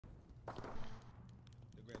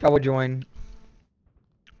I would join.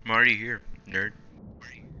 I'm already here, nerd.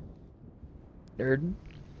 Nerd.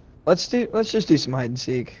 Let's just do some hide and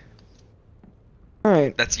seek.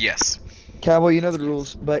 Alright. That's yes. Cowboy, you know the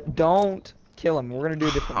rules, but don't kill him. We're gonna do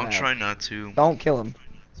a different I'll map. try not to. Don't kill him.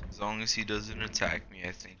 As long as he doesn't attack me,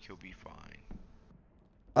 I think he'll be fine.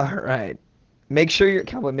 Alright. Make sure you're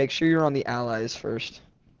Cowboy, make sure you're on the allies first.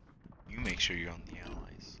 You make sure you're on the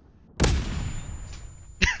allies.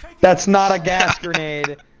 That's not a gas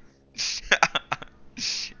grenade.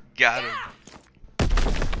 Got him.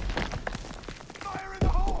 Fire in the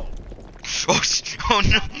hole! Oh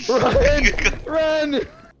no! Run!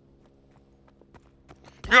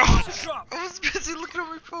 Run! I was busy looking at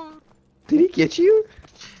my phone. Did he get you?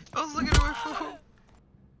 I was looking at my phone.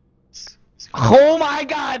 Oh my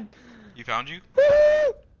god! He found you?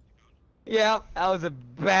 Yeah, that was a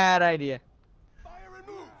bad idea. Fire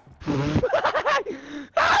and move!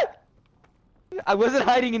 I wasn't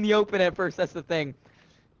hiding in the open at first, that's the thing.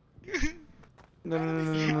 No, no,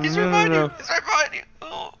 no, no, no, He's no, right behind no, you! no. He's right behind you!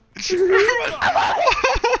 Oh!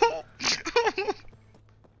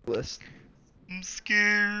 List. I'm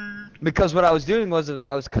scared. Because what I was doing was I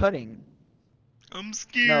was cutting. I'm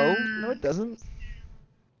scared. No, no it doesn't.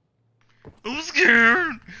 I'm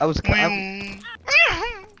scared. I was cutting.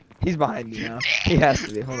 He's behind me now. He has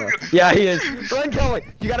to be. Hold on. Yeah, he is. Run, Kelly.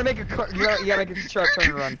 You gotta make a you gotta make a sharp turn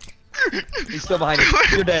and run. He's still behind you.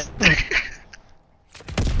 You're dead.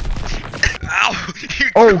 Ow!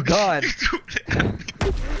 Oh god.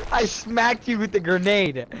 I smacked you with the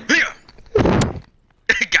grenade.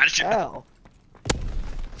 Gotcha. Ow.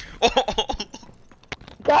 Oh.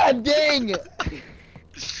 God dang.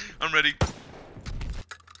 I'm ready.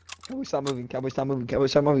 Cowboy, stop moving. Cowboy, stop moving. Cowboy,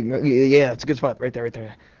 stop moving. Yeah, it's a good spot. Right there, right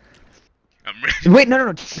there. I'm ready. Wait, no, no,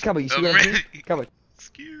 no. Cowboy, you see I'm what I ready. mean? Cowboy.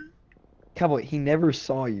 Scared. Cowboy, he never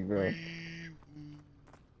saw you, bro.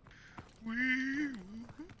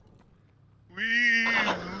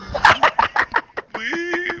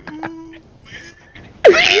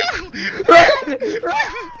 Run!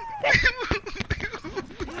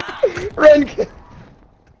 Run! Run!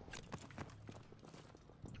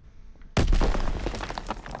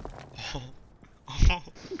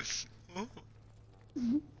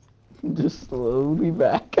 Just slowly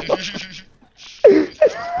back up.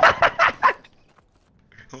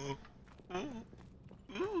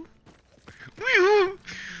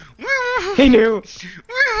 He knew!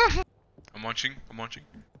 I'm watching.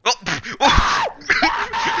 Oh!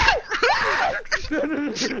 No, no,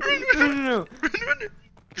 no, no, no, no.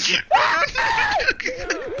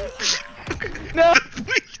 No!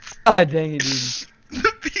 God dang it, dude.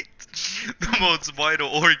 The beat. The most vital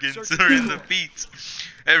organs are in the beat.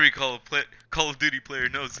 Every Call of Duty player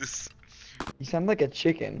knows this. You sound like a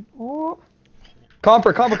chicken. Oh.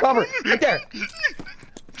 Comper, right there.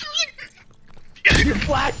 You're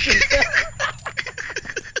flashing.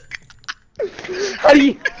 How do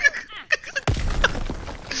you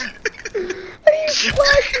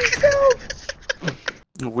flash yourself?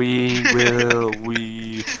 We will.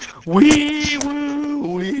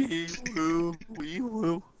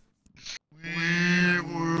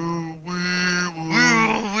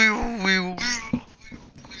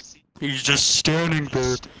 He's just standing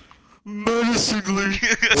there, menacingly.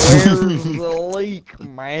 Where's the leak,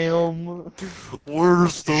 ma'am?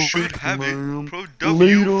 Where's the Should leak, have it. ma'am? Pro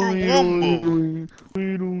W for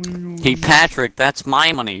Wumbo. Hey Patrick, that's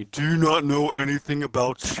my money. Do you not know anything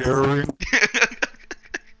about sharing?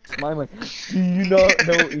 My money. Do you not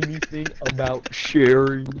know anything about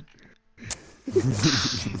sharing?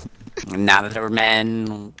 Now that we're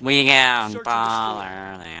men, we can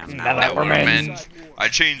baller them. Now that we're men. I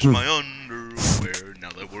changed my underwear. Now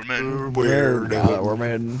that we're men. Now that we're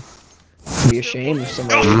men. Be ashamed of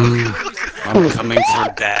somebody. I'm coming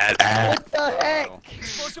for dad. What the heck?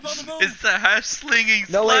 It's the hash slinging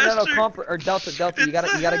No, wait, no, slasher. Comper, or Delta, you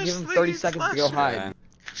gotta give him 30 seconds to go hide.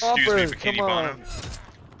 Excuse me, Comper, Bikini come on. Bono.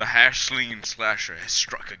 The hash slinging slasher has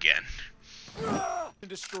struck again.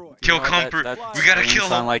 Destroy. Kill Comper. We gotta kill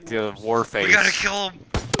Sound him. like the war face. We gotta kill him.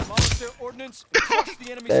 Demolish their ordnance and crush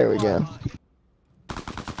the enemy's There we supply go. line.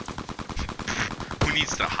 Who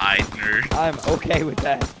needs to hide, nerd? I'm okay with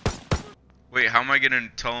that. Wait, how am I gonna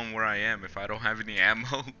tell him where I am if I don't have any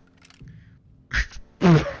ammo?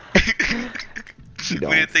 We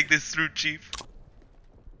didn't think this through, Chief.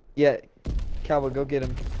 Yeah, Cowboy, go get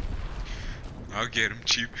him. I'll get him,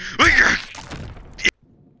 Chief.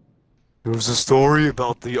 There was a story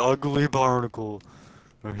about the ugly barnacle.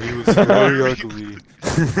 He was very ugly.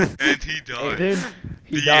 And he And died. then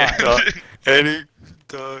he The died. end. And he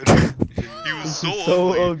died. He was so,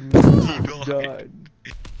 So ugly. ugly. He died.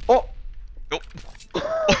 Oh! Oh.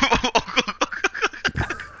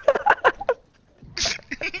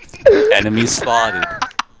 Enemy spotted.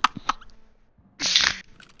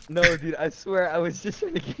 No, dude, I swear I was just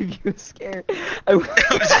trying to give you a scare. I was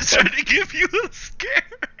I was just trying to give you a scare.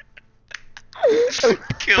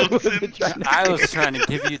 Killed him. I was trying to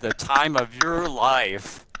give you the time of your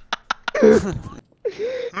life. I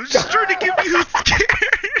was just trying to give you a scare.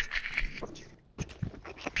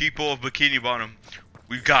 People of Bikini Bottom,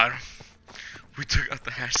 we got him. We took out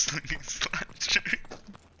the hash slinging slasher.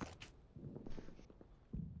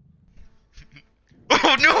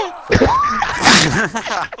 Oh no!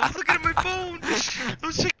 I was looking at my phone. I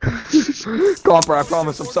was checking. Comper, I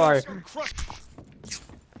promise, I'm sorry.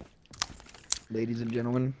 Ladies and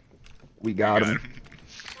gentlemen, we got him.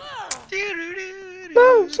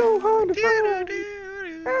 Oh, so hard to find.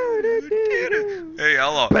 Hey,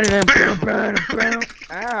 hello.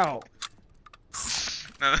 Ow.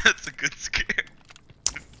 Now that's a good scare.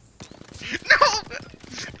 No!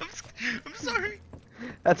 I'm sorry.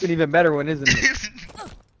 That's an even better one, isn't it?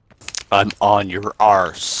 I'm on your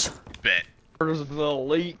arse. Bet. There's the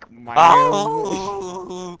leak, man.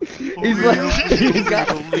 Oh! He's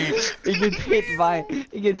like,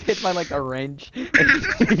 he gets hit by like a wrench. And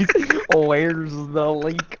he's, where's the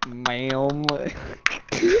leak, ma'am?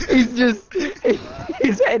 He's just,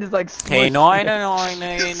 his head is like Hey,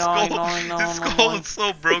 smushed. His skull is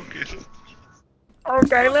so broken.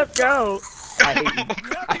 Okay, let's go. I hate you.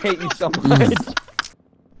 I hate you so much.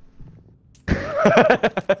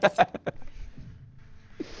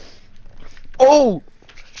 Oh!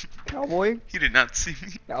 Cowboy. He did not see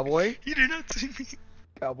me. Cowboy. He did not see me.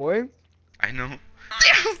 Cowboy. I know.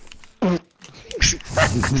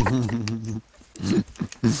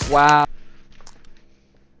 Wow.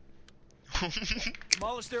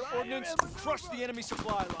 Demolish their ordnance, crush the enemy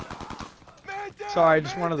supply line. Man down, Sorry, I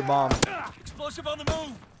just wanted the bomb. explosive on the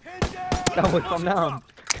move. Head down. Cowboy, calm down.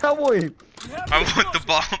 Cowboy. I want the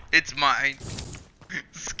bomb. It's mine.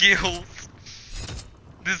 Skills.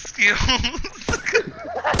 The skills.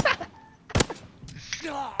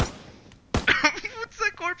 What's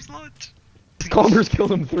that corpse launch? Comber's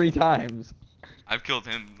killed him 3 times. I've killed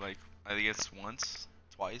him like I guess once,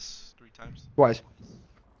 twice, 3 times. Twice.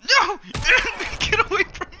 No! Get away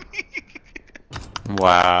from me!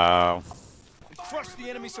 Wow. Crush the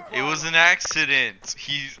enemy supply It was line. an accident.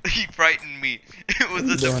 He frightened me. It was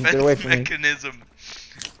a Dylan, get away defense from me. mechanism.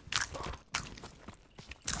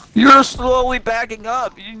 You're slowly backing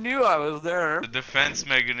up. You knew I was there. The defense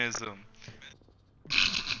mechanism.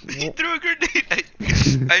 He threw a grenade.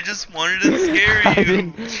 I just wanted to scare I you.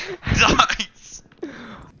 didn't- Dice.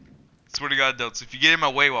 Swear to God, Delts, if you get in my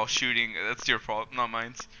way while shooting, that's your fault, not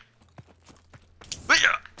mine. But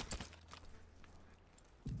yeah.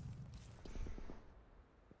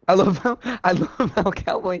 I love how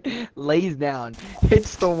Cowboy lays down,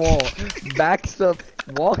 hits the wall, backs up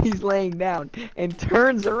while he's laying down, and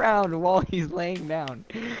turns around while he's laying down.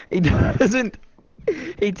 He doesn't.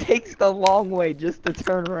 He takes the long way just to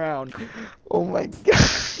turn around. Oh my god.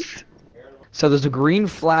 So there's a green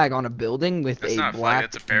flag on a building with That's a not a flag,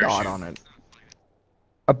 black that's a parachute. dot on it.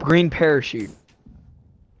 A green parachute.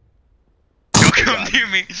 Don't come near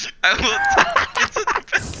me. I will. It's a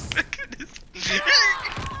defense mechanism.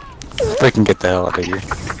 Freaking get the hell out of here.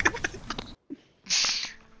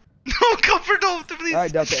 No, comfort, don't, please.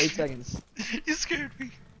 Alright, Delta, 8 seconds. You scared me.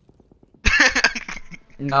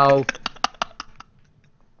 No.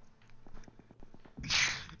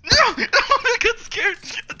 No! I got scared.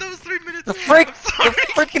 I thought it was 3 minutes. The frick! I'm sorry.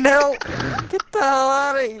 The freaking hell! Get the hell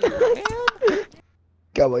out of here, man!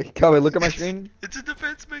 Cowboy, look at my screen. It's a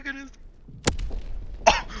defense mechanism.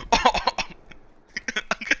 Oh, oh,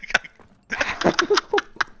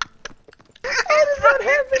 How does that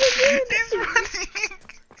happen again? He's running.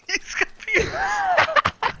 He's confused.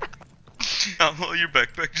 Oh, your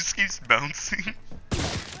backpack just keeps bouncing.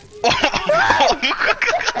 Oh.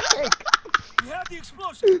 You have the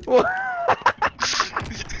explosive. What?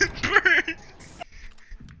 Burn.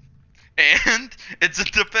 And it's a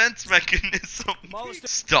defense mechanism.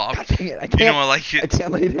 Stop. Dang it, I can't. You know I like I it.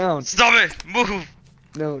 can't lay down. Stop it. Move.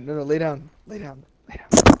 No, lay down. Lay down. I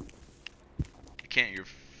can't. You're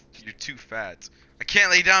too fat. I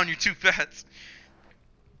can't lay down. You're too fat.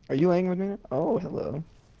 Are you laying with me? Oh, hello.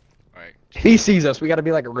 Alright. He sees us. We gotta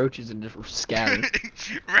be like roaches and just scatter.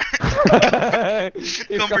 Here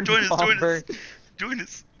Come for comes join us. Join Bomber. us. Join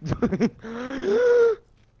us.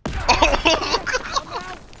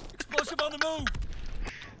 Oh. Explosive on the move.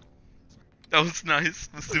 That was nice.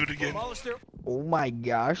 Let's do it again. Demolish their Oh my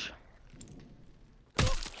gosh.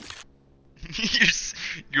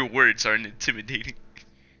 Your words aren't intimidating.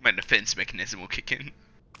 My defense mechanism will kick in.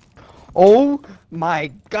 Oh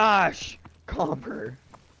my gosh. Comper.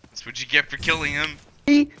 That's what you get for killing him.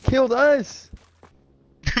 He killed us.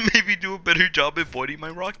 Maybe do a better job avoiding my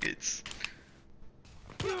rockets.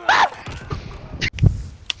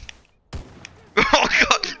 Oh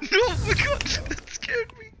god, no, oh my god, that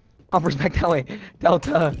scared me. Hopper's back that way.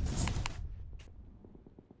 Delta.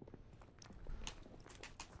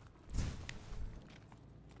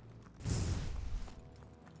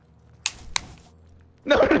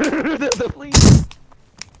 No, Delta, please.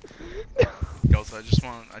 Delta, I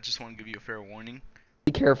just want to give you a fair warning.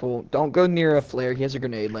 Be careful. Don't go near a flare. He has a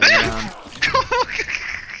grenade laying down.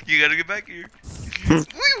 You gotta get back here.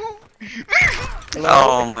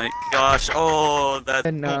 Oh my gosh. Oh, that.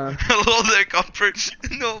 And Hello there, comfort.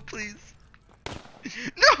 No, please.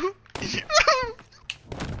 No. No.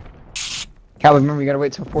 Cal, remember you gotta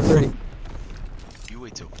wait till 4:30. You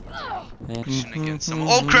wait till 4:30. Shooting against someone.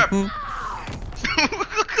 Oh crap!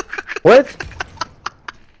 What?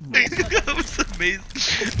 That was amazing.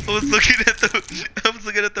 I was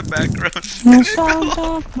looking at the background.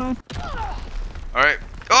 Alright.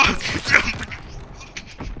 Oh!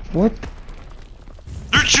 What?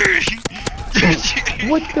 They're cheating! They're cheating!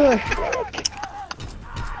 What the heck?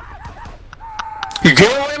 You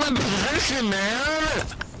get away from my position, man!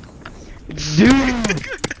 Dude!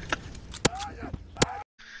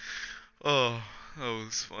 Oh, that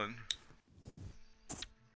was fun.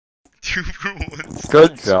 2 for 1.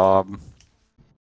 Good job.